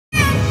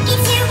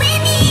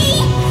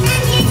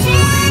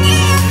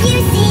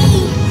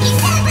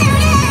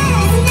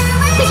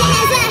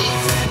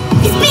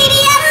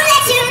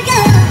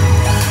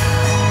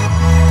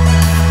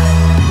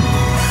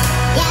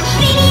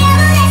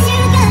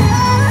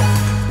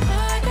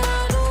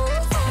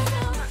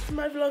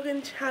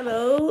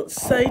channel.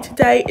 So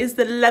today is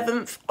the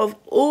 11th of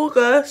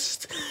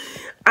August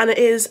and it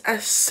is a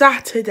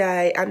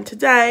Saturday, and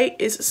today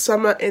is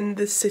Summer in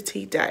the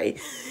City Day.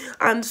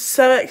 I'm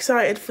so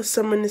excited for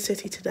Summer in the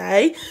City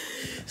today.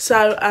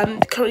 So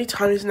currently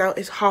time is now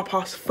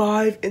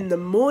 5:30 in the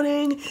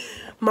morning.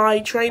 My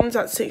train's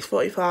at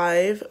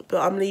 6:45,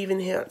 but I'm leaving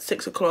here at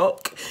 6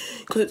 o'clock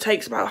because it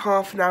takes about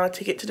half an hour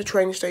to get to the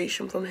train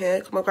station from here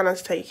because my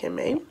granddad's taking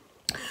me.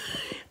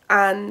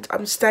 And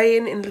I'm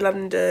staying in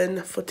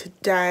London for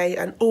today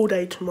and all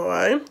day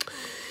tomorrow.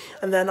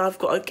 And then I've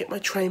got to get my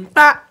train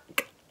back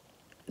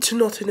to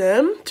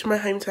Nottingham, to my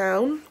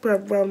hometown, where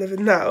I'm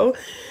living now.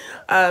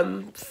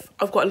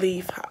 I've got to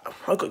leave.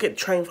 I've got to get the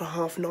train for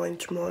 9:30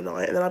 tomorrow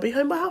night, and then I'll be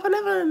home by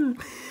 11:30.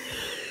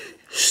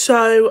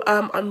 So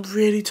I'm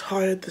really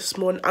tired this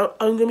morning. I'm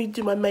going to be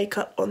doing my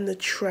makeup on the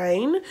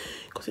train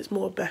because it's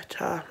more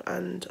better,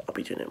 and I'll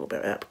be doing it more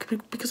better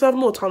because I have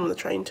more time on the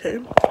train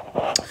too.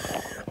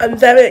 I'm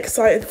very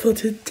excited for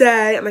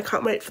today, and I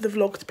can't wait for the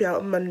vlog to be out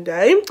on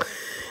Monday.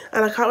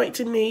 And I can't wait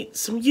to meet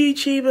some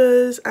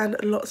YouTubers and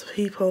lots of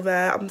people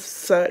there. I'm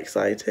so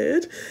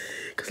excited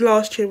because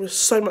last year was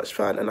so much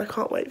fun, and I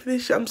can't wait for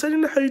this year. I'm staying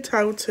in a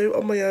hotel too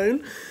on my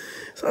own,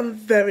 so I'm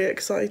very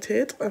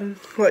excited. I'm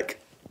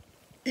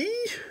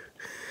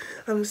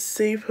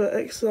super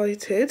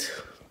excited.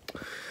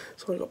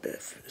 So I got a bit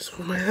of this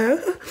on my hair.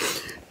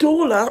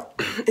 Dorla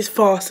is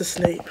fast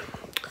asleep.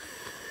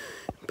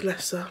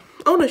 Bless her.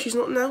 Oh no, she's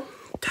not now.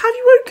 Have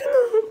you woken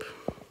up?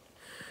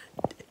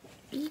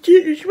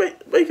 You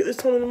wake at this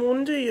time in the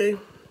morning, do you?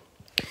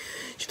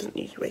 She doesn't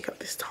usually wake up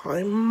this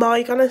time.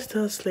 My granddad's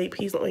still asleep.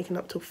 He's not waking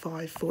up till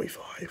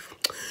 5:45.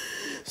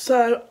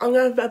 So I'm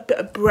gonna have a bit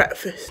of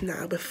breakfast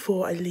now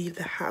before I leave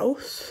the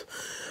house.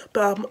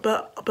 But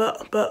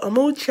I'm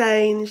all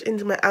changed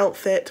into my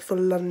outfit for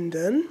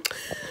London.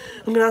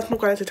 I'm gonna ask my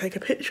granddad to take a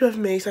picture of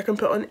me so I can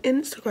put it on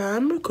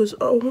Instagram because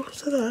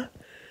what's that?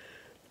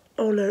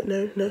 Oh no,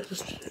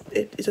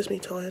 it's just me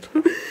tired.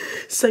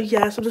 So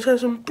yeah, so I'm just going to have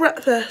some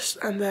breakfast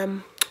and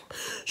then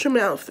show my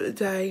outfit for the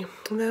day,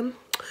 and then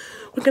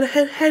we're gonna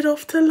head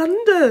off to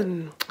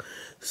London.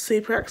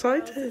 Super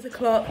excited. 6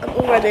 o'clock, I'm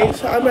all ready.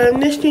 So I'm wearing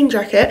this jean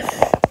jacket,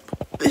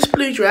 this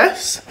blue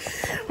dress,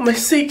 my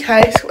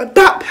suitcase, my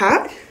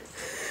backpack,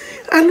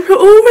 and we're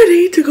all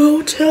ready to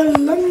go to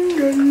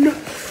London.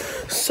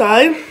 So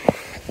I've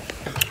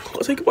got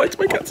to say goodbye to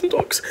my cats and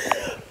dogs.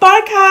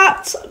 Bye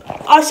cats,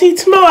 I'll see you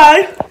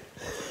tomorrow.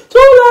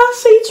 Dorla,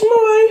 see you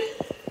tomorrow.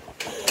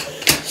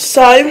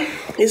 So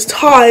it's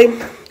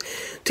time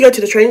to go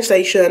to the train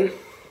station.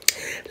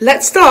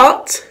 Let's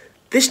start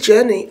this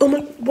journey. Oh my,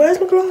 where's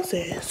my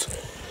glasses?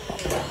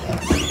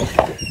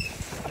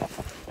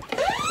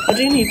 I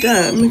do need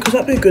them because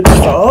that'd be a good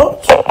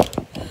start.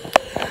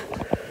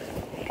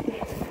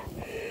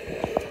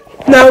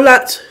 Now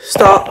let's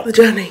start the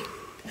journey.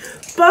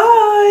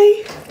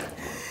 Bye.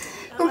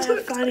 I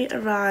have finally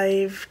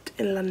arrived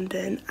in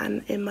London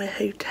and in my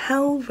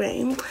hotel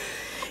room.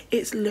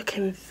 It's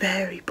looking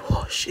very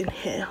posh in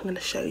here. I'm going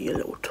to show you a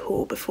little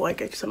tour before I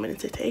go to Summer in the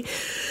City.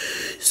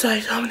 So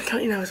I'm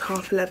currently now it's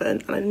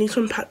 11:30 and I need to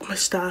unpack my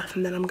stuff,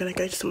 and then I'm going to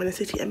go to Summer in the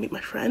City and meet my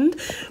friend.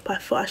 But I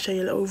thought I'd show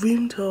you a little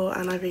room tour,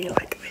 and I really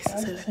like this.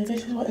 So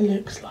this is what it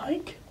looks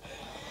like.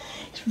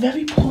 It's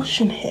very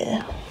posh in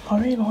here. I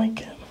really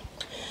like it.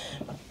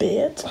 My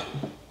bed.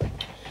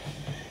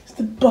 It's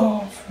the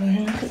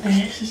bathroom. Look at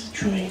this. This is a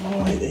dream. I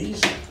like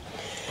these.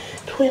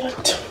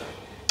 Toilet.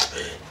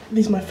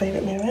 These are my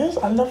favourite mirrors.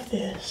 I love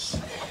this.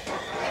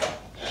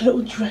 A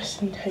little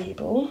dressing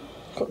table.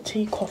 Got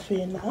tea,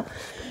 coffee in that.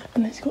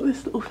 And it's got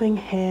this little thing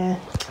here.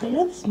 Oh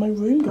yeah, this is my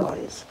room,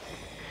 guys.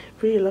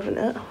 Really loving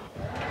it.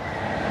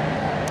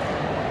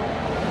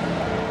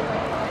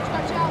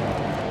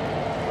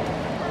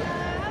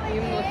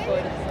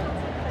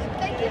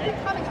 Thank you for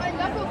coming. I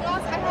love your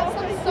glass. I have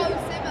some so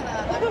similar,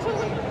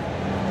 actually.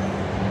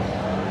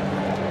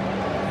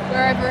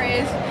 Wherever it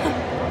is.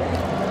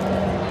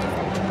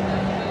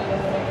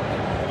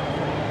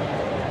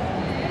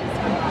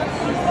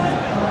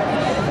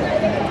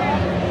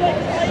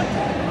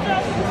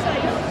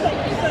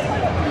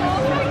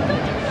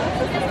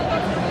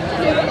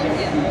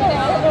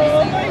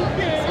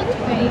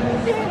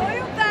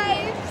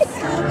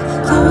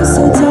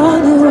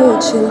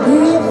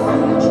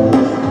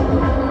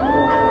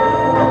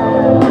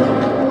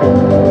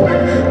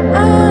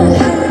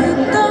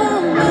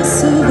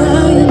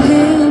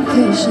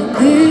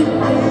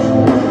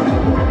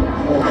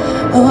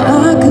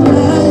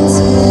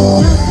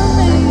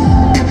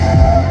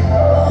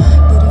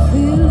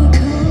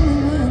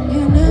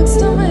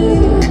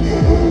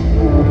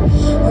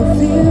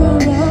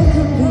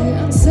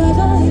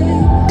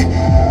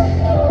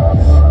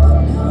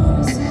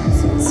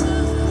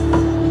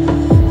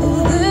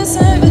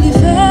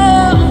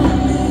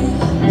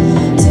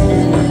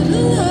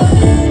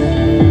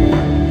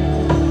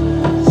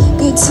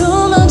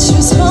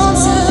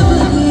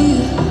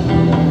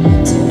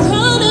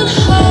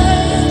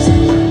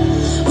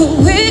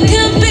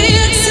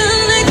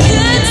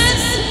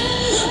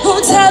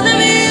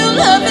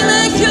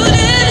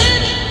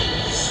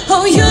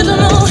 Oh, you don't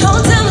know how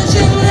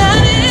damaging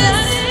that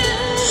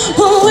is.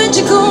 Oh, where'd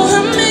you go? I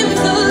made me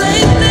feel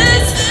like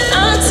this.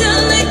 I'll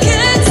tell the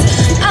kids.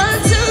 I'll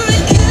tell the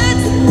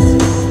kids.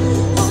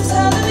 Oh,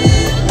 telling me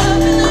you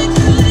love me like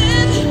you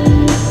did.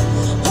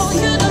 Oh,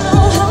 you don't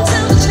know how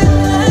damaging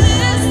that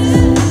is.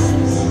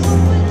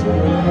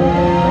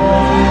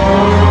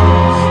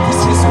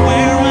 This is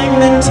where I'm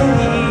meant to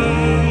be.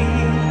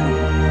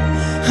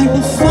 I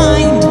will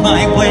find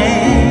my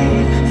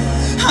way.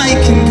 I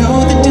can go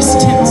the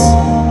distance.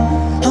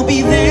 I'll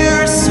be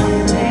there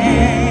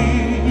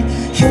someday.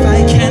 If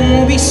I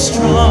can be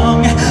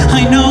strong,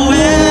 I know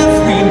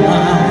every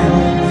mile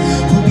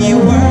will be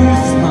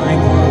worth my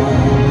while.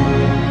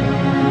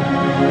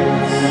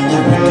 I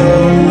will go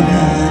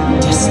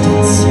the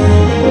distance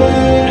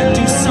and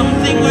do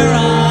something where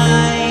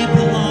I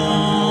belong.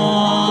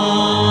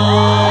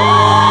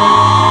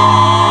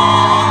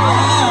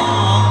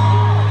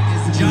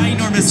 His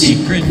ginormous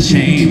secret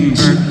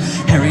chamber.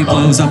 Harry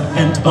blows up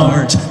and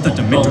barge. The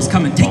Dementors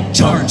come and take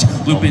charge.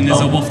 Lupin is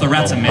a wolf, the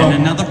rat's a man,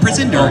 and now the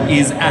prisoner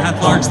is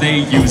at large. They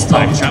use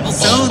time travel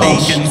so they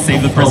can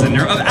save the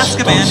prisoner of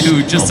Azkaban,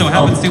 who just so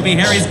happens to be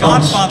Harry's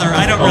godfather.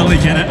 I don't really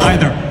get it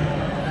either.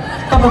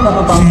 Harry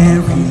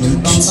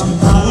gets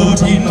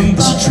put in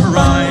the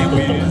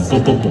try-whiz.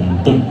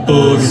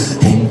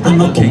 Hey,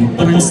 I'm okay,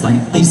 but I'm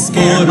slightly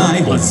scared.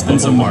 My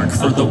husband's a mark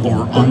for the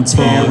war on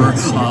terror.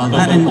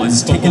 Aladdin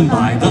was taken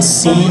by the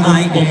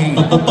CIA.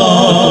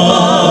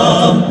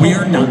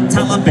 We're not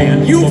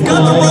Taliban, you've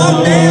got the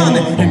wrong man.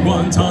 In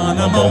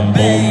Guantanamo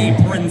Bay,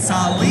 Prince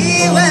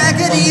Ali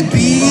Wackety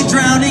be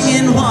drowning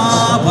in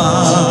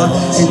Wawa.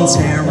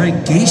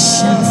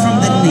 Interrogation from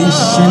the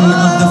nation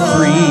of the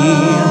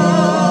free.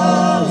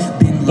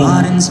 Bin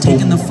Laden's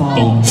taken the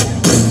fall.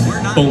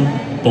 We're not too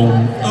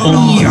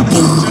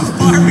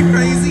far and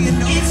crazy.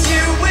 It's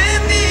you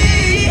and me.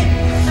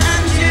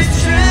 I'm just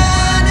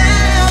trying to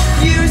help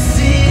you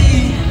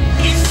see.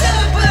 It's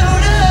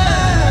about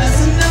us,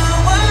 no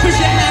one. Push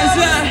your hands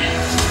up.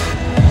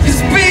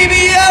 'Cause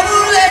baby, I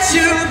won't let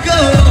you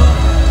go.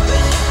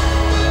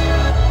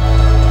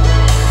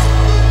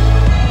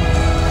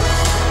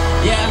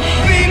 Yeah,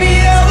 baby,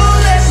 I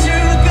won't let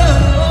you go.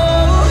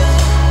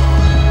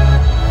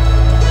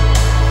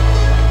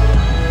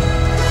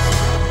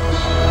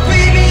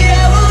 Baby,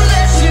 I won't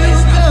let you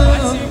go.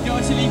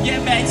 Till you get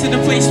back to the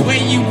place where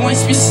you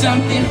once be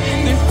something.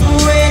 For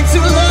way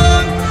too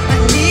long, I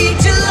need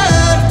your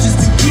love just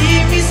to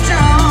keep me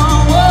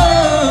strong.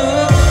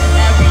 Whoa.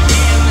 Every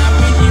day I'm not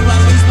with you, I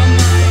lose my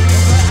mind.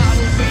 But I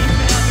will wait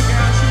forever,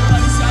 girl. True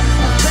love is all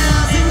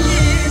 1,000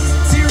 years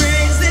to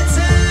erase the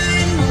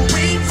time. I'll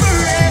wait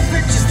forever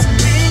just to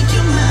make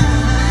you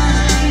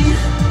mine.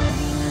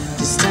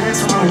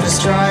 Distance won't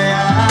destroy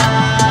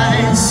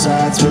us.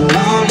 Hearts will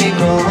only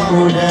grow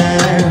older.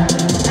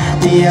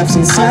 The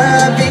absence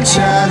of each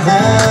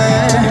other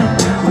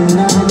will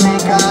never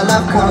make our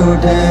love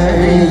colder.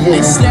 Yeah.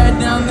 I stare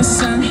down the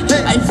sun,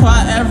 I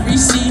plot every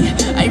sea.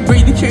 I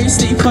break the curse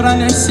they put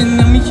on us and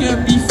then we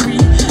could be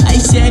free. I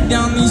stare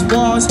down these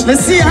walls.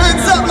 Let's see,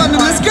 hands up, London,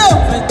 let's go!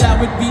 But that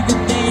would be the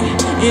day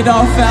it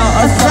all fell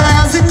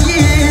apart. 1,000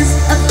 years,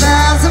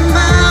 1,000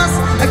 miles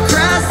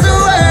across the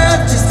world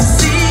just to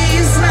see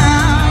you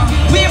smile.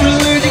 We're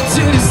allergic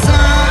to the sun.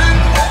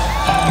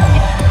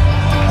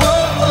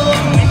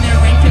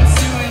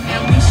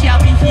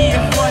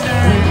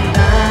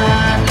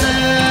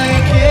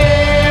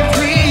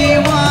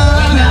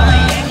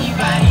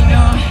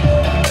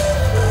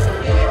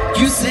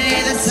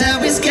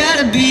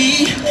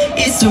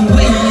 It's the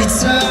way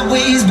it's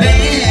always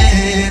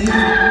been.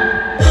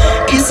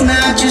 It's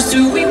not just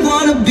who we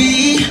wanna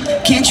be.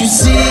 Can't you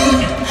see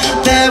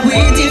that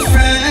we're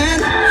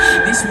different?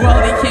 This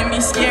world, it can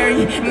be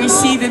scary, and we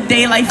see the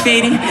daylight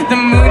fading. The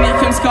moon, it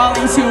comes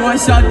calling to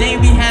us all day.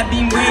 We have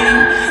been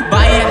waiting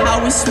by it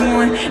how it's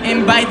sworn,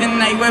 and by the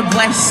night we're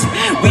blessed.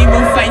 We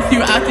will fight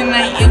throughout the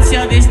night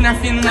until there's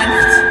nothing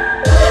left.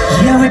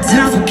 Yeah, we're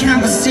down for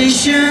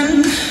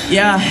conversation.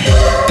 Yeah,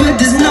 but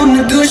there's no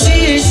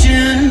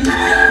negotiation.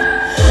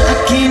 I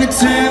came to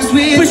terms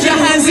with. Put your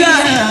hands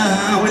up.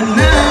 We're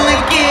not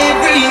like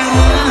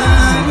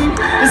everyone.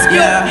 Let's go.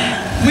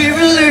 Yeah. We're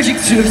allergic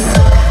to the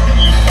sun.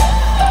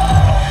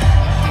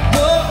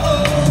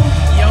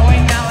 Yo,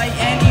 we're not like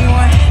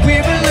anyone.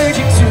 We're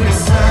allergic to the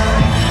sun.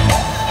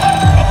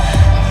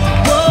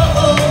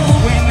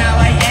 We're not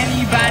like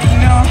anybody,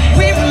 no.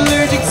 We're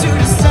allergic to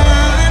the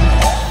sun.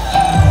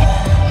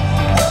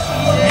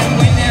 And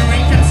when the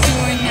rain comes to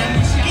an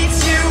end, it's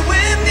you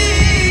and me.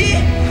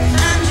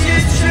 I'm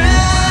just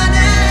trying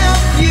to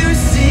help you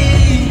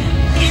see.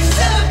 It's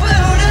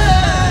about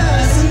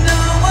us, no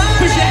one.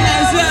 Push your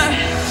hands up.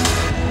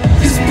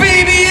 'Cause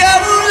baby, I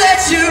won't let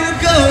you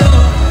go.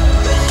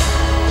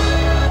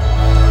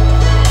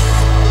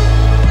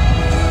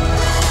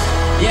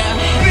 Yeah,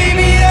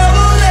 baby, I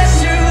won't let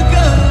you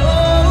go.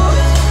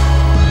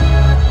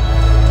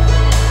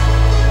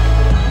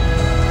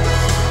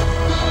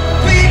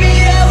 Baby,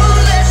 I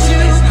won't let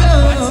you go.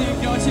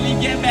 Till you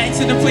get back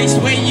to the place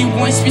where you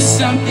once be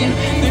something.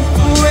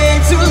 For way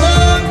too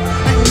long,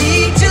 I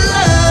need your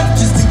love.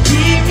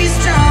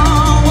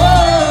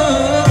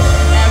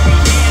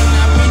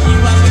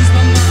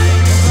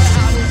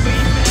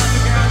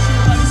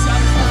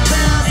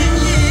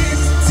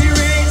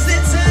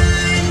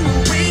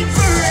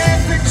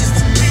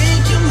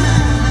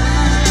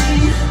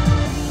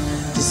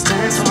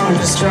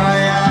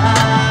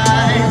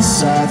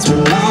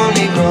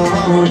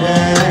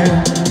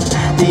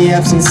 we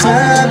have to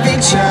serve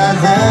each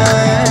other.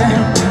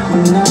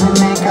 We'll never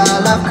make our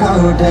love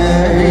colder,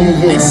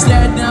 yeah. I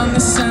stare down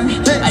the sun,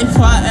 I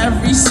plot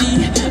every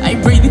sea. I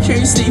break the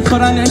curse they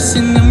put on us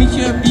and then we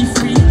could be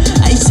free.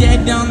 I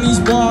tear down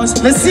these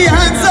walls. Let's see your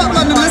hands up,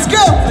 London, let's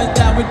go! But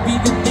that would be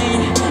the day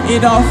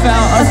it all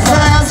fell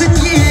apart.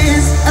 1,000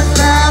 years,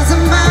 1,000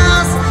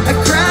 miles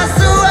across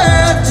the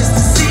world just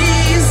to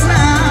see you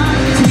smile.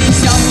 Please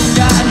tell me,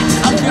 God,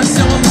 I feel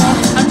so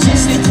alone. I'm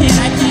just a kid,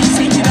 I can't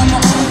take it on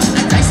my own.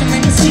 I cry so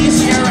many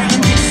tears here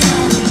writing this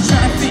song.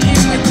 Trying to fit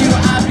in with you,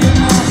 I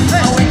belong.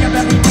 I wake up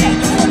every day,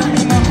 don't wanna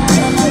be my home.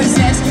 I'm always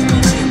asking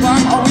me, why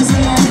I'm always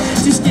alone.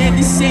 Too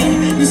scared to say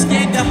it, too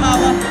scared to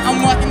holler.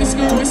 I'm walking to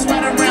school with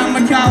sweat around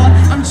my collar.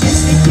 I'm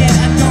just a kid,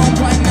 I don't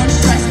want no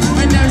stress.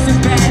 My nerves are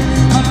bad,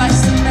 my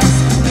life's a mess.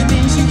 The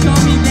things you call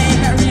me, they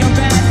ain't real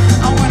bad.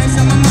 I wanna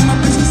tell my mama,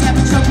 but she's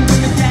having trouble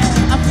with my dad.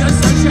 I feel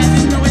so trapped,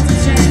 there's nowhere to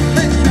turn.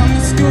 Come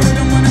to school,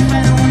 don't wanna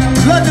fight, I wanna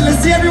run. London, let's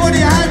see everyone,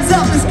 your hands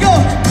up, let's go!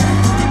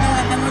 You know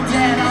I have no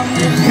dad, I'm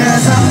living.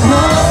 Cause I'm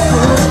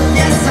hopeful,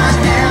 yes I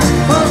am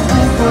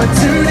hopeful for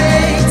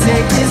today.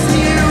 Take this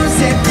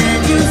music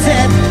and use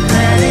it,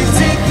 let it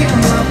take you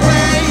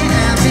away.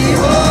 And be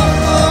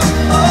hopeful,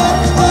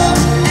 hopeful,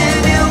 and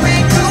it'll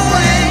make a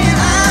way.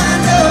 I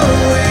know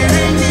it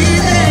ain't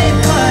easy,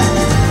 but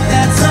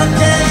that's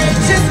okay,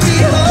 just be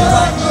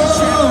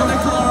hopeful. The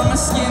color of my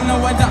skin, or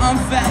whether I'm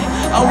fat,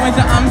 or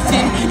whether I'm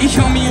thin. You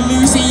call me a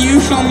loser, you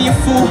call me a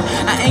fool.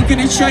 I ain't got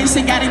a choice,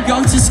 I gotta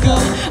go to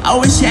school. I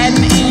wish I had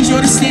an angel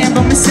to stand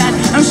by my side.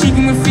 I'm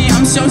shaking with fear,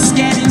 I'm so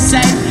scared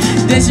inside.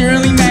 Does it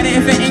really matter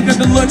if it ain't got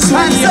the looks?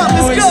 When you Hands up,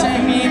 let's always go. say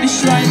me and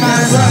destroy my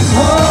Cause I'm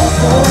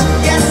hopeful,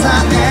 yes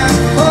I am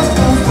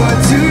hopeful for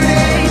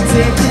today.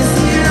 Take this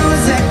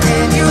music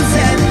and use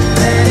it,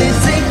 let it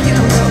take you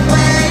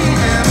away.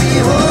 And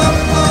be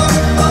hopeful,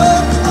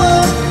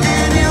 hopeful,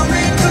 and it'll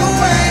make a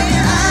way.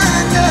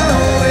 I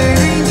know it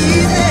ain't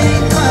easy,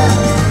 but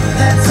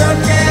that's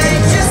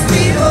okay, just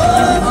be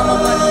I'm a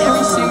money every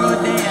hopeful. single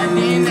day. I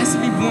didn't ask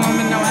to be born,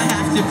 but now I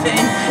have to pay.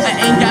 I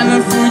ain't got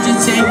no food to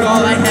take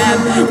all I have.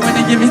 When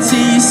I give it to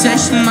you,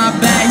 search for my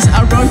bags.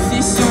 I wrote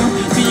this song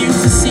for you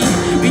to see.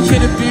 We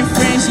could have been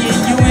friends, yeah,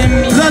 you and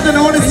me. London,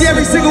 I want to see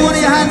every single one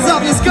of your hands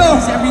up, let's go!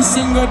 Every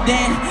single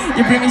day,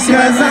 you bring me so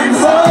Cause I'm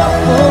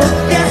hopeful,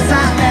 yes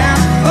I am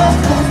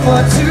hopeful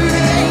for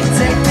today.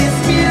 Take this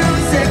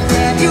music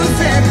and use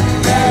it,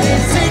 let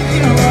it take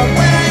you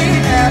away.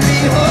 And be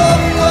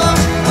hopeful,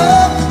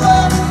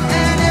 hopeful,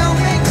 and it'll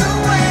make a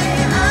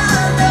way.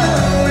 I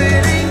know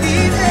it ain't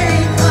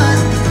easy, but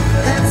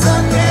that's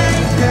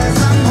okay. Cause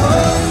I'm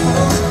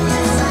hopeful,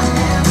 yes I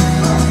am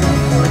hopeful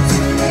for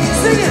today.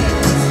 Sing it!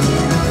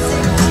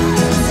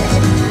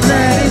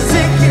 Let it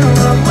take you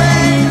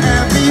away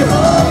and be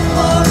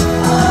hopeful,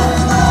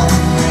 hopeful,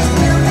 and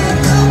you'll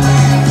make a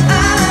way.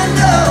 I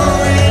know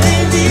it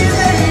ain't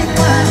easy,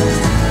 but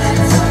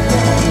that's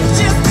okay,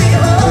 just be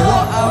hopeful.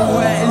 What I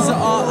wear is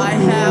all I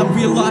have.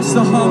 We lost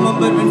the home,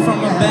 I'm living from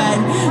a bag.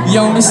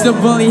 Yo, Mr.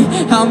 Bully,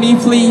 help me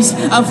please.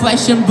 I'm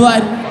flesh and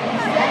blood.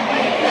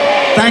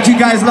 Thank you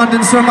guys,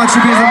 London, so much.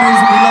 You guys are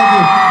amazing. We love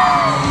you.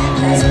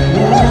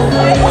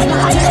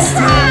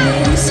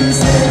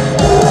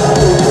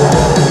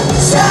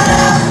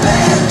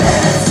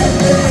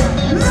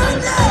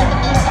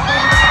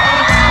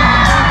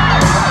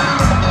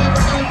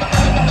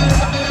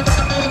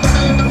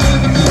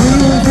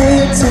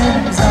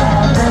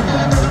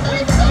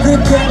 The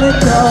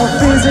chemical,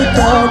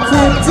 physical,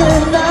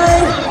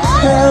 kryptonite.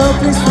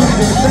 Helpless with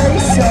the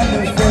face and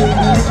the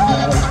fading.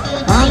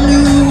 I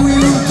knew we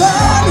were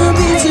born to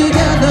be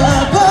together,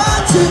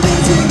 born to be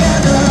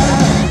together.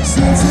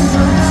 Since we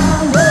were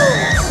young,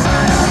 I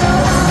don't know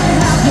how it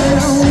happened.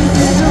 Only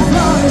thing the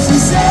floor is she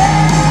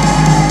said,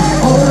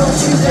 oh, don't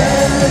you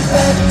dare,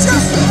 but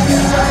just look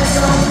your eyes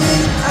on me.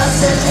 I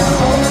said you're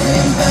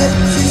holding, but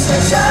she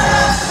said shut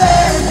up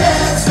and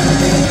dance with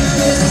me.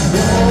 This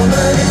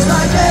woman is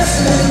my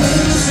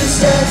destiny. She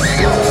said,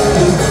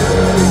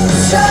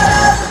 shut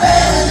up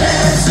and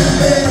dance with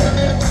me.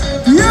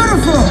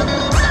 Beautiful.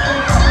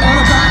 All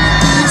about the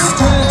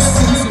distance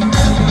and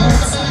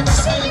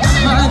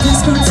my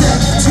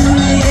discotheque,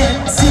 Juliet,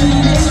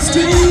 teenage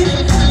dream.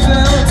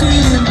 Felt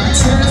it in my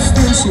chest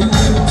when she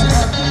looked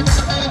at me.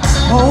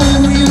 Oh,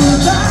 we were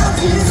about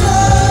to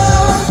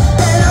love,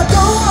 and I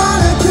don't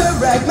wanna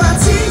correct my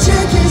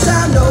teacher, 'cause I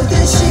know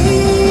that she.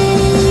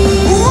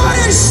 What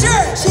is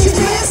shit? She's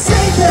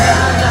mistaken.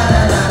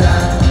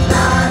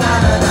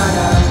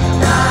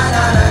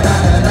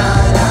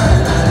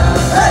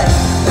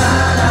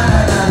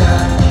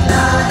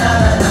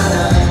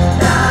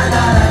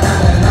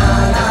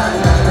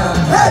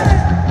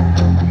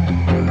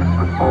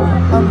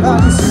 I'm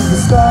not a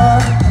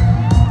superstar.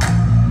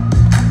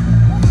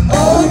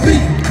 OB,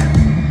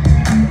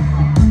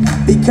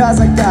 because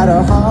I got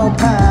a hall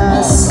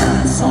pass.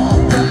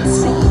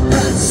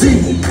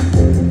 See,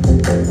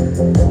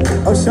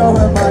 I'll show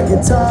her my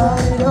guitar.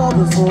 Ain't all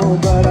before,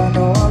 but I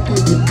know I'll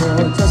give you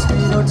more. Trust me,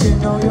 don't you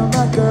know you're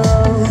my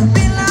girl?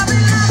 Been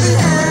loving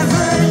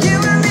ever, you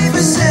and me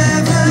for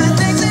 7.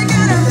 Things are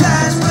gonna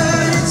pass,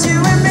 but it's you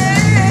and me.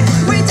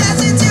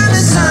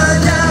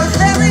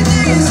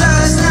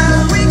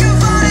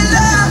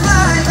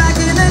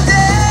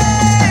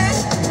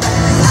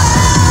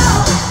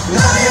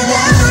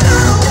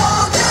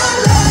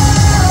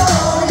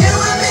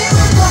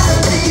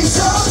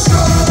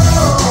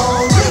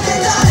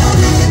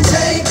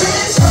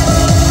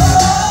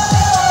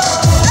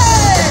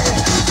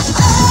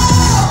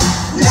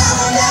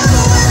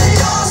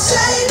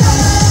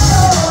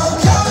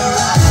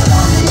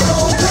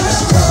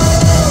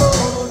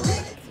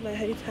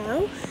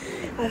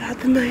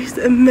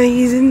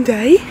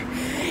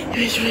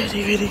 It's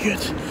really, really good.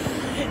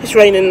 It's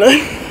raining though.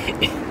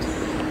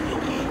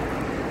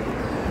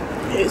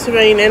 It's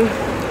raining.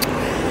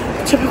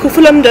 Typical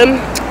for London.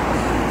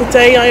 The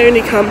day I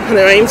only come and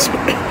it rains.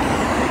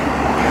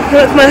 I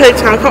went to my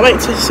hotel. I can't wait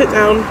to sit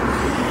down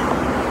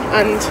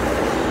and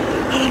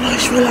have a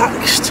nice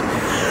relaxed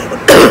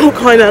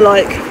kind of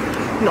like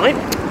night.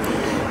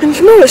 And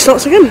tomorrow it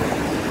starts again.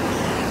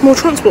 More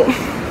transport.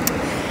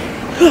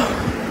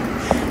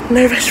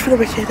 No rest for the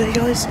wicked, eh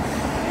guys?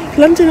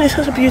 London is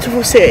such a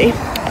beautiful city.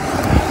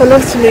 I'd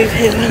love to move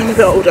here when I'm a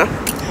bit older,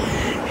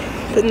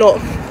 but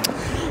not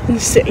in the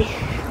city.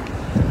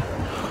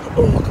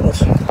 Oh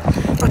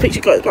god, I picture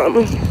guys,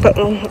 but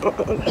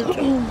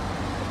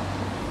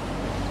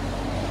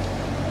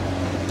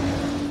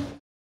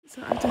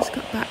so I just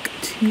got back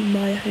to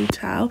my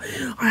hotel.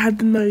 I had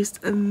the most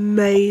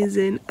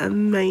amazing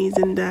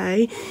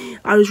day.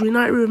 I was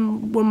reunited with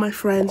one of my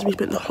friends. We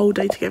spent the whole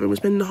day together. We're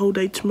spending the whole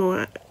day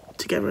tomorrow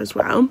together as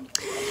well.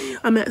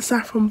 I met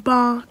Saffron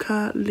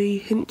Barker, Lee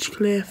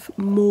Hinchcliffe,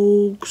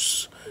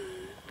 Morgs,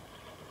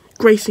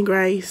 Grace and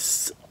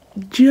Grace,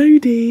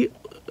 Jodie,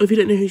 if you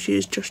don't know who she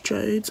is, Josh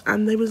Jodes,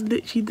 and they was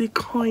literally the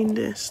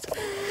kindest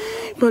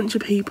bunch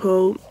of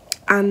people.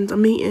 And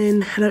I'm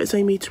meeting Hello It's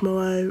Amy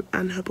tomorrow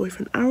and her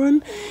boyfriend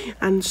Aaron,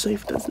 and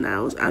Sophie Does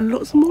Nails, and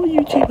lots more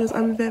YouTubers.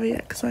 I'm very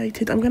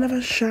excited. I'm going to have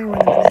a shower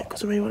in a minute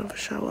because I really want to have a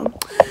shower.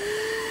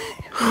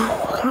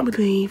 I can't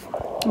believe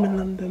I'm in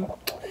London.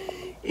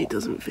 It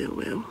doesn't feel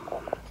real.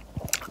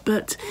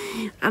 But,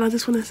 and I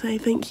just want to say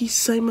thank you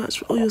so much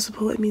for all your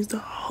support. It means the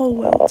whole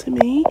world to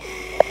me.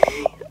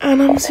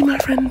 And I'm seeing my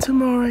friend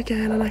tomorrow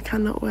again and I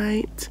cannot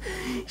wait.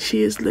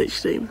 She is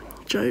literally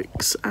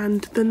jokes.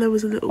 And then there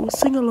was a little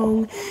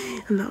sing-along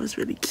and that was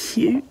really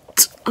cute.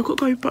 I've got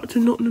to go back to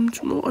Nottingham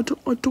tomorrow. I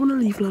don't want to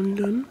leave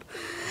London.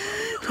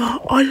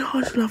 I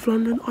just love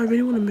London. I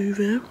really want to move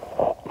here.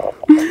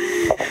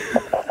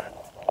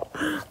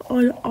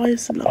 I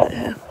just love it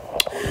here.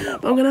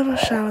 But I'm going to have a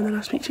shower and then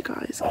I'll speak to you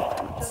guys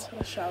afterwards. I'm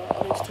going to shower.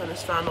 I need to turn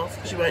this fan off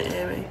because you won't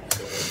hear me.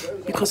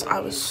 Because I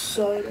was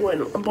so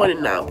boiling. I'm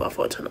boiling now, but I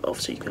thought I'd turn it off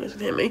so you can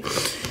hear me.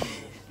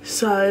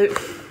 So,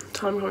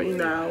 time currently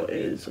now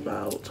is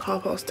about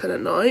 10:30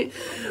 at night.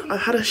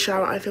 I've had a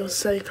shower. I feel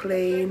so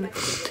clean.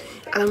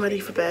 And I'm ready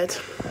for bed.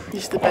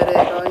 This is the bed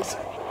here, guys.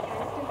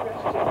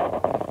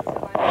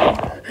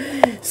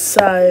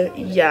 So,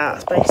 yeah,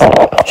 that's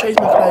basically I've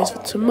chosen my clothes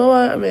for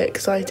tomorrow. I'm really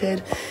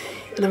excited.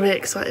 And I'm really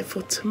excited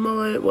for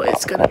tomorrow, what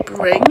it's going to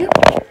bring.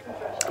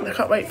 And I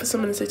can't wait for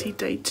Summer in the City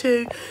day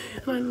 2.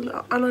 And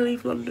I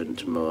leave London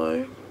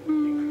tomorrow.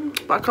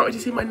 But I can't wait to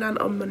see my nan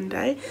on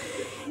Monday.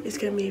 It's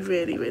going to be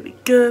really, really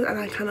good. And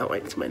I cannot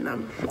wait to see my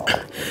nan.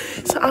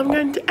 So I'm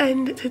going to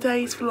end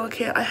today's vlog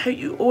here. I hope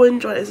you all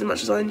enjoyed it as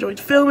much as I enjoyed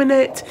filming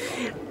it.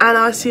 And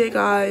I'll see you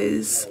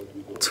guys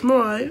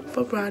tomorrow for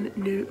a brand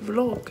new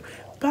vlog.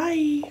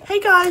 Bye. Hey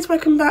guys,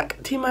 welcome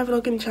back to my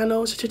vlogging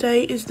channel. So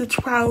today is the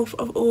 12th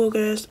of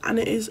August and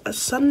it is a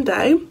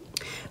Sunday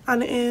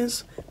and it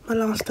is my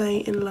last day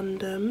in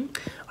London.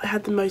 I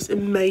had the most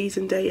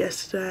amazing day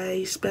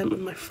yesterday, spent with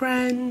my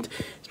friend,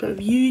 spent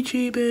with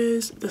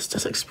YouTubers,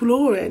 just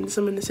exploring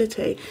Summer in the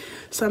City.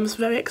 So I'm just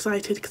very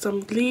excited because I'm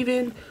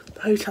leaving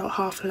the hotel at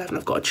 11:30.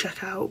 I've got to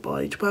check out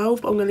by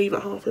 12, but I'm going to leave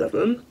at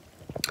 11:30.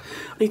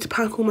 I need to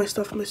pack all my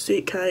stuff in my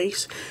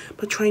suitcase.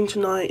 My train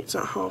tonight is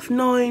at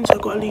 9:30, so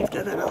I've got to leave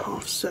there then at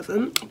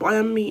 7:30. But I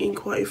am meeting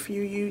quite a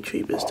few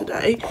YouTubers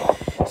today,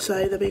 so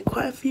there'll be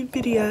quite a few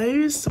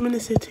videos. Summer in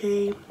the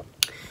City.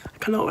 I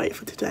cannot wait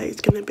for today.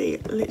 It's going to be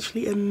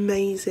literally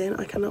amazing.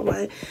 I cannot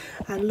wait.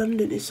 And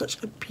London is such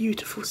a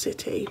beautiful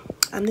city,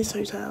 and this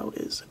hotel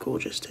is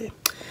gorgeous too.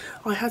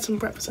 I had some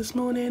breakfast this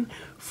morning,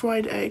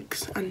 fried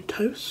eggs and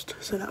toast,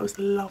 so that was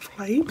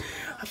lovely.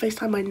 I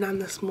FaceTimed my nan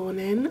this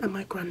morning and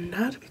my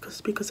granddad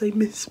because they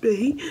miss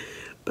me.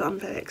 But I'm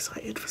very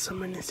excited for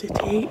Summer in the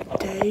City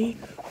day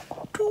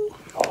 2.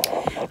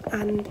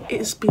 And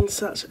it's been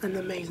such an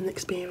amazing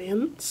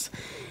experience.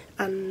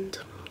 And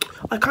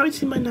I can't wait to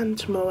see my nan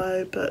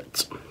tomorrow,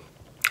 but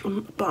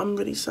I'm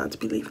really sad to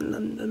be leaving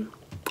London.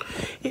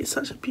 It's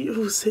such a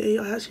beautiful city.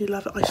 I actually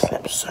love it. I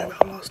slept so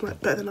well last night,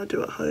 better than I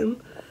do at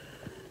home.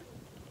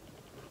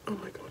 Oh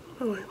my god,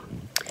 oh.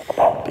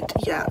 But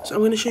yeah, so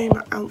I'm going to show you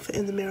my outfit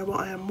in the mirror, what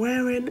I am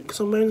wearing, because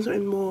I'm wearing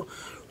something more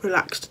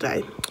relaxed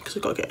today, because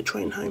I've got to get a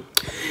train home.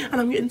 And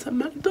I'm getting some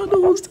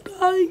McDonald's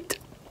tonight.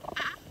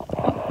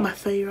 My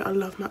favourite, I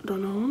love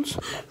McDonald's.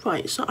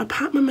 Right, so I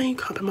packed my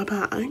makeup in my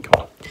bag,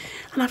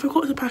 and I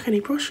forgot to pack any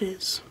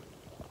brushes.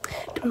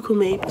 Typical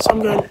me, so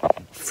I'm going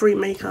free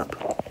makeup.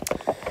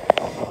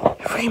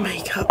 Free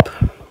makeup.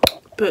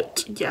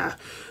 But yeah,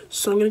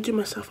 so I'm going to do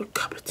myself a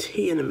cup of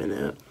tea in a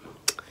minute.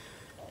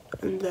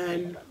 And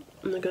then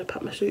I'm going to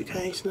pack my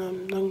suitcase and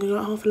I'm going to go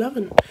at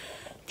 11:30.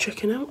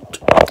 Checking out.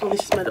 Oh,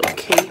 this is my little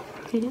key.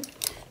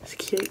 It's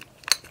cute.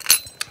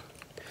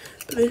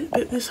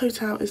 But this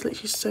hotel is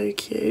literally so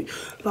cute.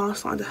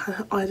 Last night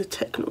I had a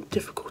technical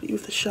difficulty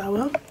with the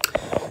shower.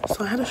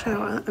 So I had a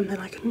shower and then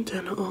I couldn't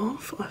turn it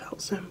off. I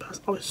felt so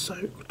embarrassed. I was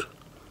soaked.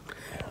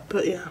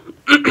 But yeah,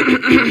 I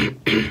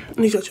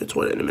need to go to the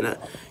toilet in a minute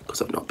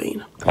because I've not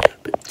been.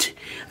 But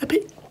a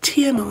bit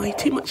TMI,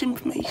 too much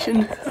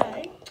information.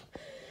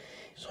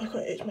 So I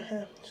gotta itch my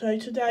hair. So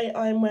today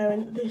I'm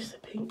wearing this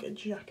pink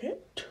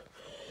jacket.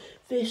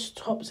 This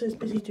top says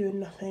busy doing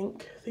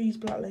nothing. These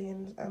black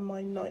leggings and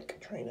my Nike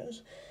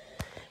trainers.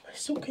 My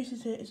suitcase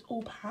is here, it's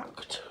all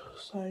packed.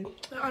 So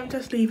I'm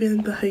just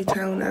leaving the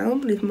hotel now.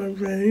 I'm leaving my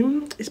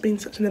room. It's been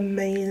such an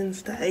amazing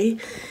stay.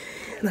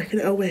 And I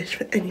couldn't wish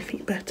for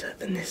anything better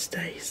than this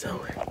day.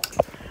 So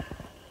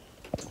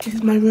this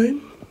is my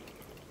room.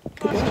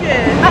 Good one.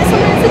 At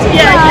Summer City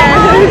Yeah.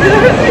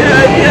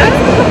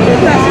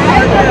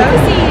 Lovely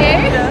to see you.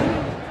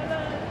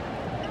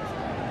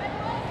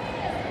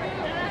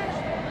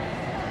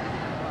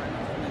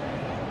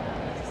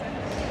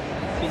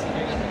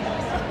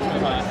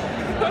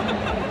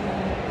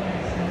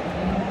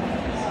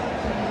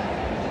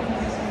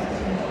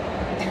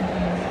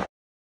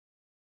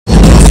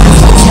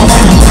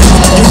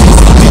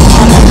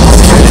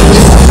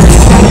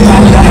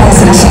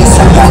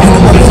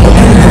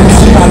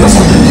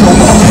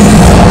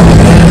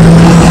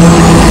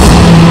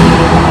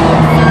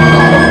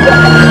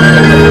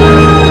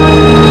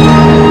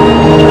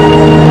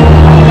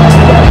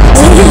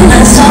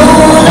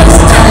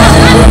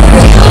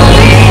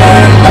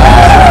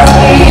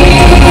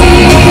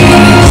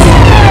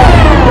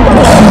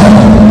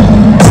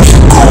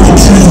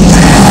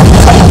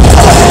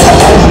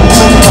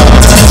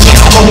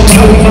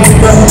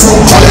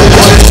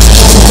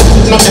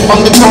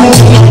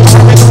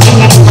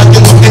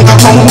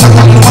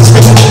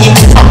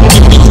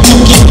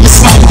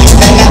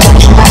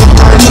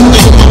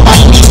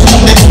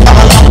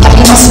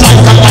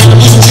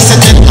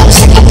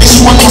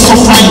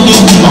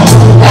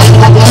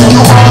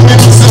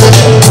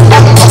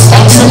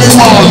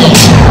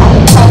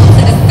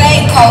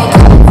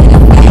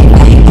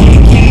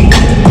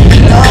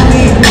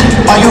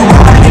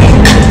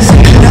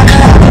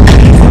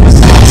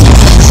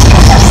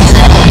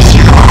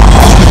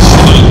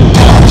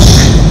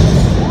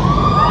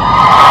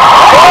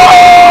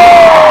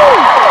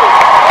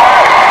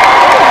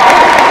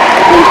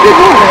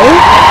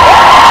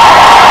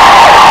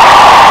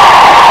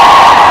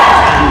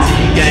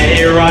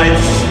 Anti-gay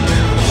rights,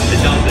 it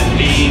doesn't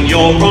mean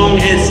you're wrong,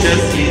 it's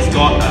just he's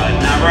got a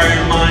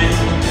narrow mind.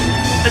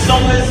 As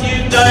long as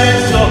you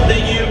don't stop the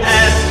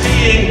US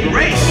being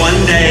great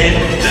one day,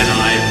 then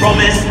I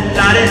promise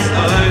that it's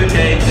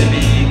okay to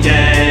be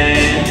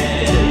gay.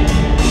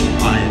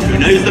 And who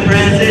knows, the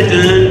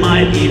president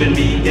might even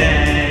be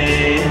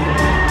gay.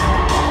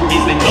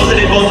 He's been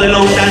closeted for so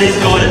long that he's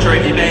got a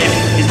trophy, babe.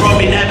 He's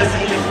probably never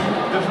seen it.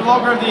 The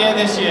vlogger of the year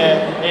this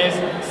year is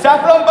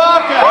Saffron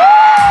Barker.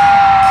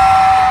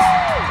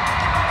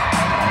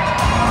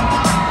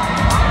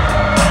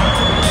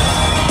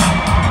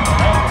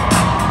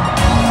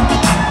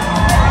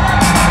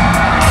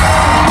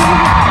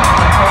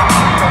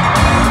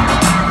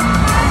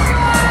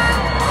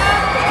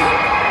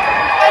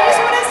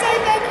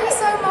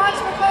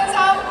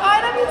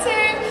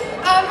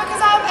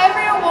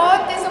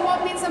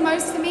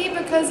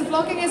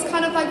 Vlogging is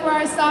kind of like where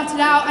I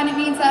started out, and it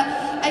means that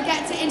I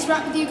get to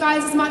interact with you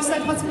guys as much as I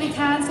possibly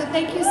can. So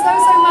thank you so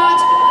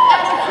much,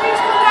 and a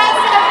huge congrats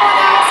to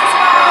everyone else as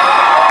well.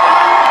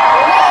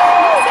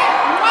 That's it.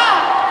 Wow.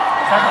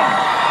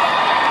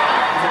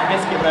 There's a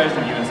biscuit version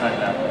of you inside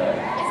there.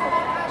 Is it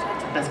that version?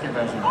 It's a biscuit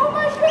version. Oh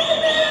my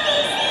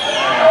goodness.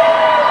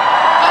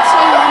 I'll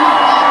show you on the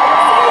vlog.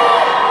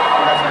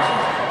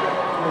 Congratulations.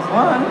 There's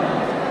one.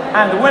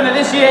 And the winner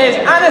this year is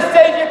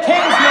Anastasia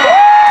Kingsmill.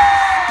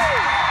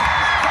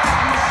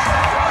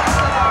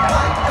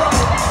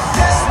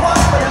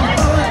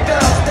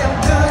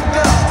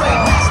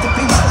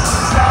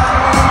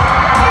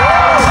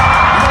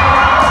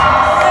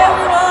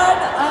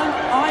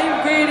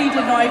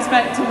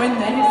 To win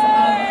this.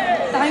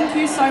 Thank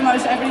you so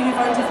much to everybody who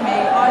voted for me.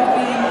 I've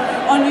been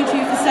on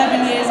YouTube for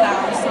 7 years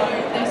now, so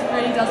this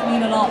really does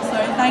mean a lot, so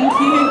thank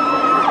you.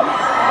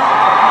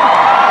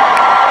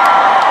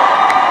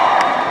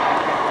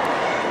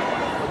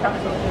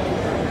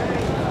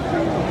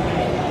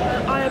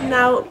 I am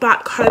now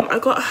back home. I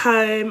got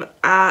home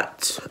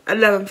at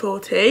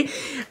 11:40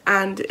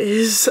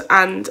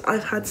 and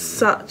I've had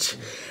such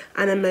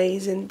an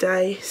amazing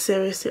day.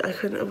 Seriously, I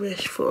couldn't have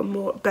wished for a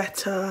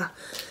better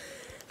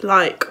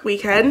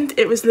weekend.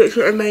 It was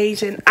literally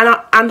amazing, and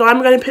I'm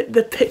going to put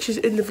the pictures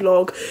in the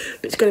vlog.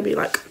 It's going to be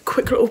like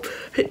quick little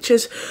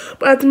pictures,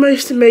 but I had the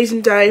most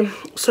amazing day.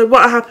 So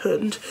what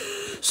happened,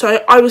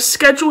 so I was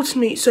scheduled to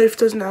meet Sophie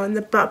Does Now in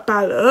the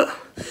ballot,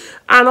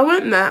 and I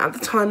went there at the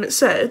time it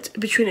said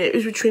it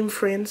was between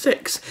 3 and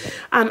 6,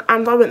 and I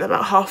went there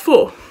about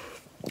 4:30.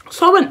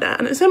 So I went there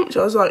and it's empty.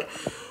 I was like,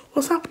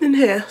 what's happening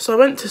here? So I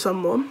went to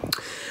someone,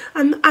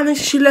 and then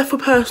she left for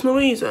personal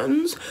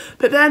reasons.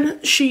 But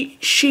then she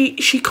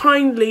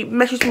kindly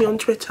messaged me on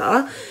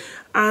Twitter,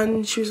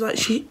 and she was like,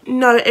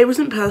 no, it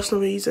wasn't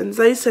personal reasons.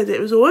 They said it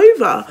was all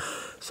over.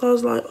 So I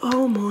was like,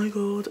 oh my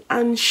god.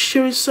 And she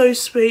was so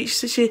sweet.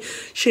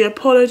 She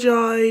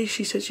apologised.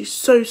 She said she's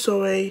so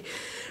sorry.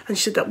 and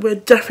she said that we're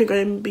definitely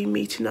going to be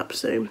meeting up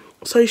soon.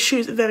 So she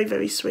was very,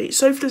 very sweet.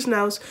 Sophie Does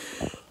Nails,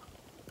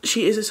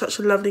 she is such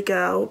a lovely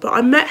girl. But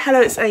I met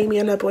Hello It's Amy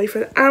and her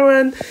boyfriend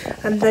Aaron,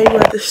 and they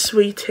were the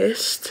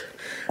sweetest.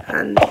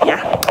 And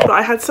yeah, but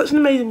I had such an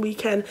amazing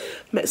weekend,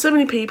 met so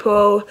many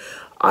people.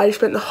 I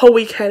spent the whole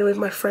weekend with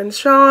my friend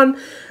Sean.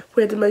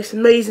 We had the most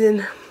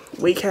amazing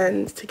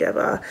weekend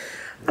together,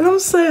 and I'm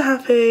so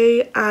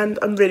happy, and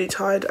I'm really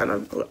tired, and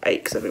I've got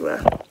aches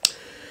everywhere.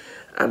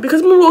 And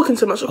because I've been walking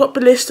so much, I've got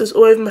blisters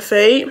all over my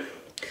feet,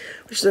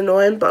 which is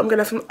annoying, but I'm going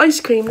to have some ice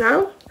cream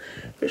now,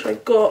 which I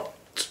got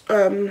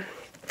when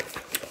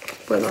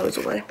I was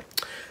away.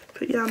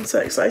 But yeah, I'm so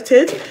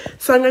excited.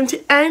 So I'm going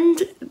to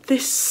end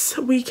this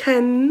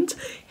weekend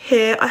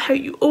here. I hope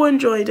you all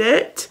enjoyed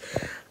it,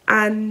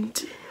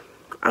 and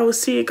I will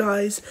see you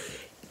guys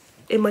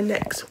in my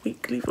next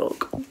weekly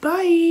vlog.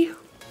 Bye!